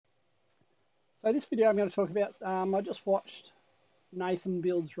So this video I'm going to talk about, I just watched Nathan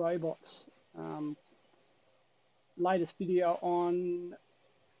Builds Robots latest video on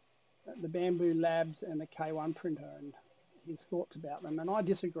the Bambu Labs and the K1 printer and his thoughts about them, and I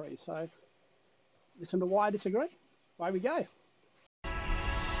disagree. So listen to why I disagree. Away we go.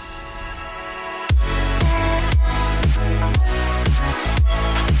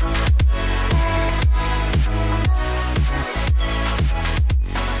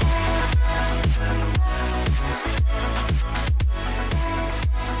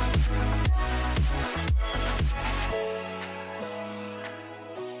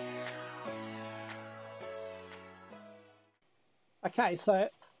 Okay, so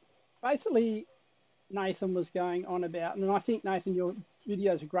basically Nathan was going on about, and I think, Nathan, your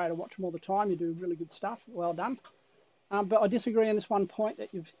videos are great. I watch them all the time. You do really good stuff. Well done. But I disagree on this one point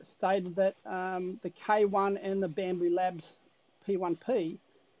that you've stated that the K1 and the Bambu Labs P1P,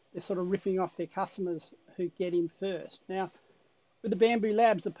 they're sort of ripping off their customers who get in first. Now, with the Bambu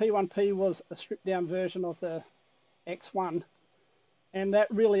Labs, the P1P was a stripped down version of the X1, and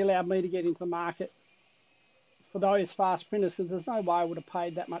that really allowed me to get into the market for those fast printers, because there's no way I would have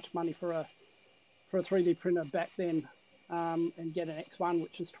paid that much money for a 3D printer back then and get an X1,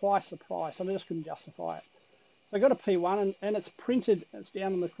 which is twice the price. I just couldn't justify it. So I got a P1 and it's printed, it's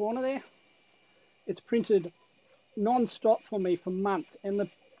down in the corner there. It's printed non-stop for me for months, and the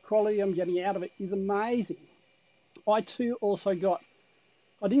quality I'm getting out of it is amazing. I too also got,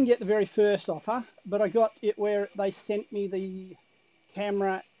 I didn't get the very first offer, but I got it where they sent me the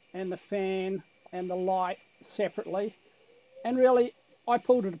camera and the fan and the light separately, and really I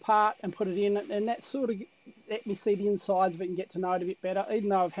pulled it apart and put it in, and that sort of let me see the insides of it and get to know it a bit better, even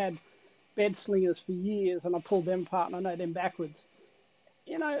though I've had bed slingers for years and I pulled them apart and I know them backwards.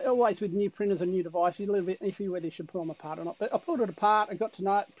 You know, always with new printers and new devices, you're a little bit iffy whether you should pull them apart or not, but I pulled it apart. I got to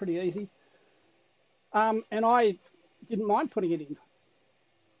know it pretty easy, and I didn't mind putting it in.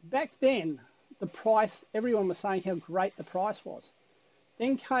 Back then, the price, everyone was saying how great the price was.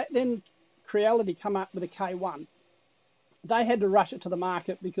 Then Creality come up with a K1. They had to rush it to the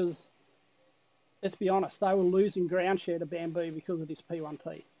market because, let's be honest, they were losing ground share to Bambu because of this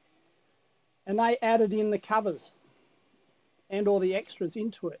P1P. And they added in the covers and all the extras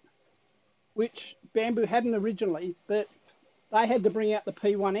into it, which Bambu hadn't originally, but they had to bring out the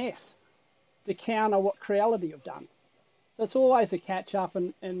P1S to counter what Creality have done. So it's always a catch up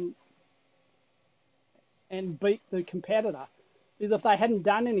and beat the competitor. Because if they hadn't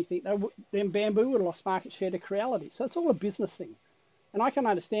done anything, then Bambu would have lost market share to Creality. So it's all a business thing. And I can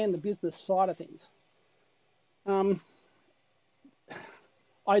understand the business side of things.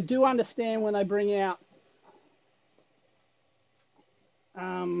 I do understand when they bring out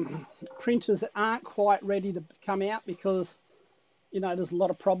printers that aren't quite ready to come out because, you know, there's a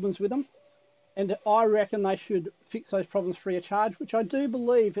lot of problems with them. And I reckon they should fix those problems free of charge, which I do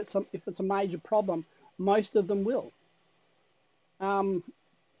believe if it's a major problem, most of them will.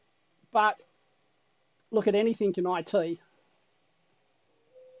 But look at anything in IT,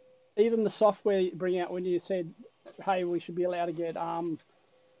 even the software you bring out when you said, hey, we should be allowed to get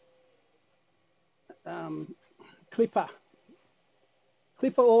Clipper.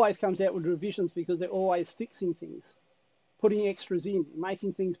 Clipper always comes out with revisions because they're always fixing things, putting extras in,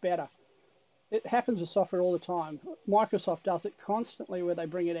 making things better. It happens with software all the time. Microsoft does it constantly where they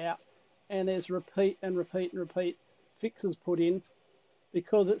bring it out and there's repeat and repeat and repeat fixes put in,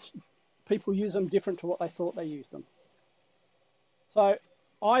 because people use them different to what they thought they used them. So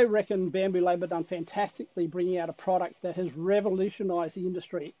I reckon Bambu Lab have done fantastically bringing out a product that has revolutionised the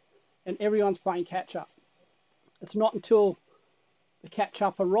industry, and everyone's playing catch up. It's not until the catch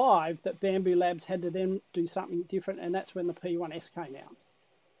up arrived that Bambu Labs had to then do something different, and that's when the P1S came out.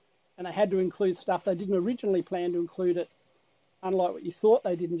 And they had to include stuff they didn't originally plan to include it, unlike what you thought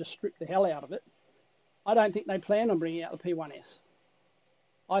they did and just strip the hell out of it. I don't think they planned on bringing out the P1S.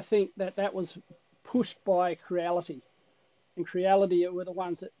 I think that was pushed by Creality, and Creality were the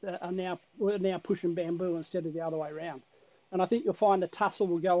ones that are now pushing Bambu instead of the other way around. And I think you'll find the tussle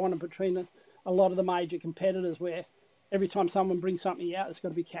will go on between a lot of the major competitors, where every time someone brings something out, it's got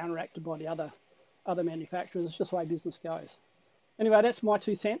to be counteracted by the other manufacturers. It's just the way business goes. Anyway, that's my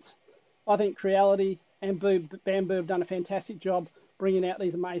 2 cents. I think Creality and Bambu have done a fantastic job bringing out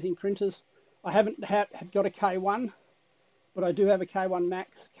these amazing printers. I haven't got a K1, but I do have a K1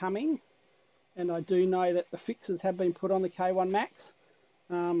 Max coming, and I do know that the fixes have been put on the K1 Max,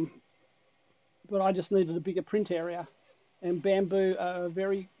 but I just needed a bigger print area, and Bambu are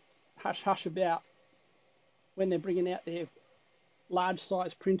very hush-hush about when they're bringing out their large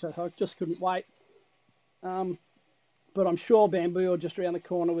size printer. I just couldn't wait. but I'm sure Bambu are just around the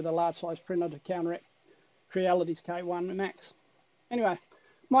corner with a large size printer to counteract Creality's K1 Max. Anyway,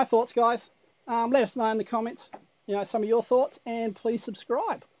 my thoughts, guys. Let us know in the comments, some of your thoughts, and please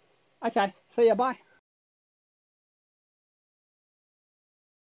subscribe. Okay, see ya, bye.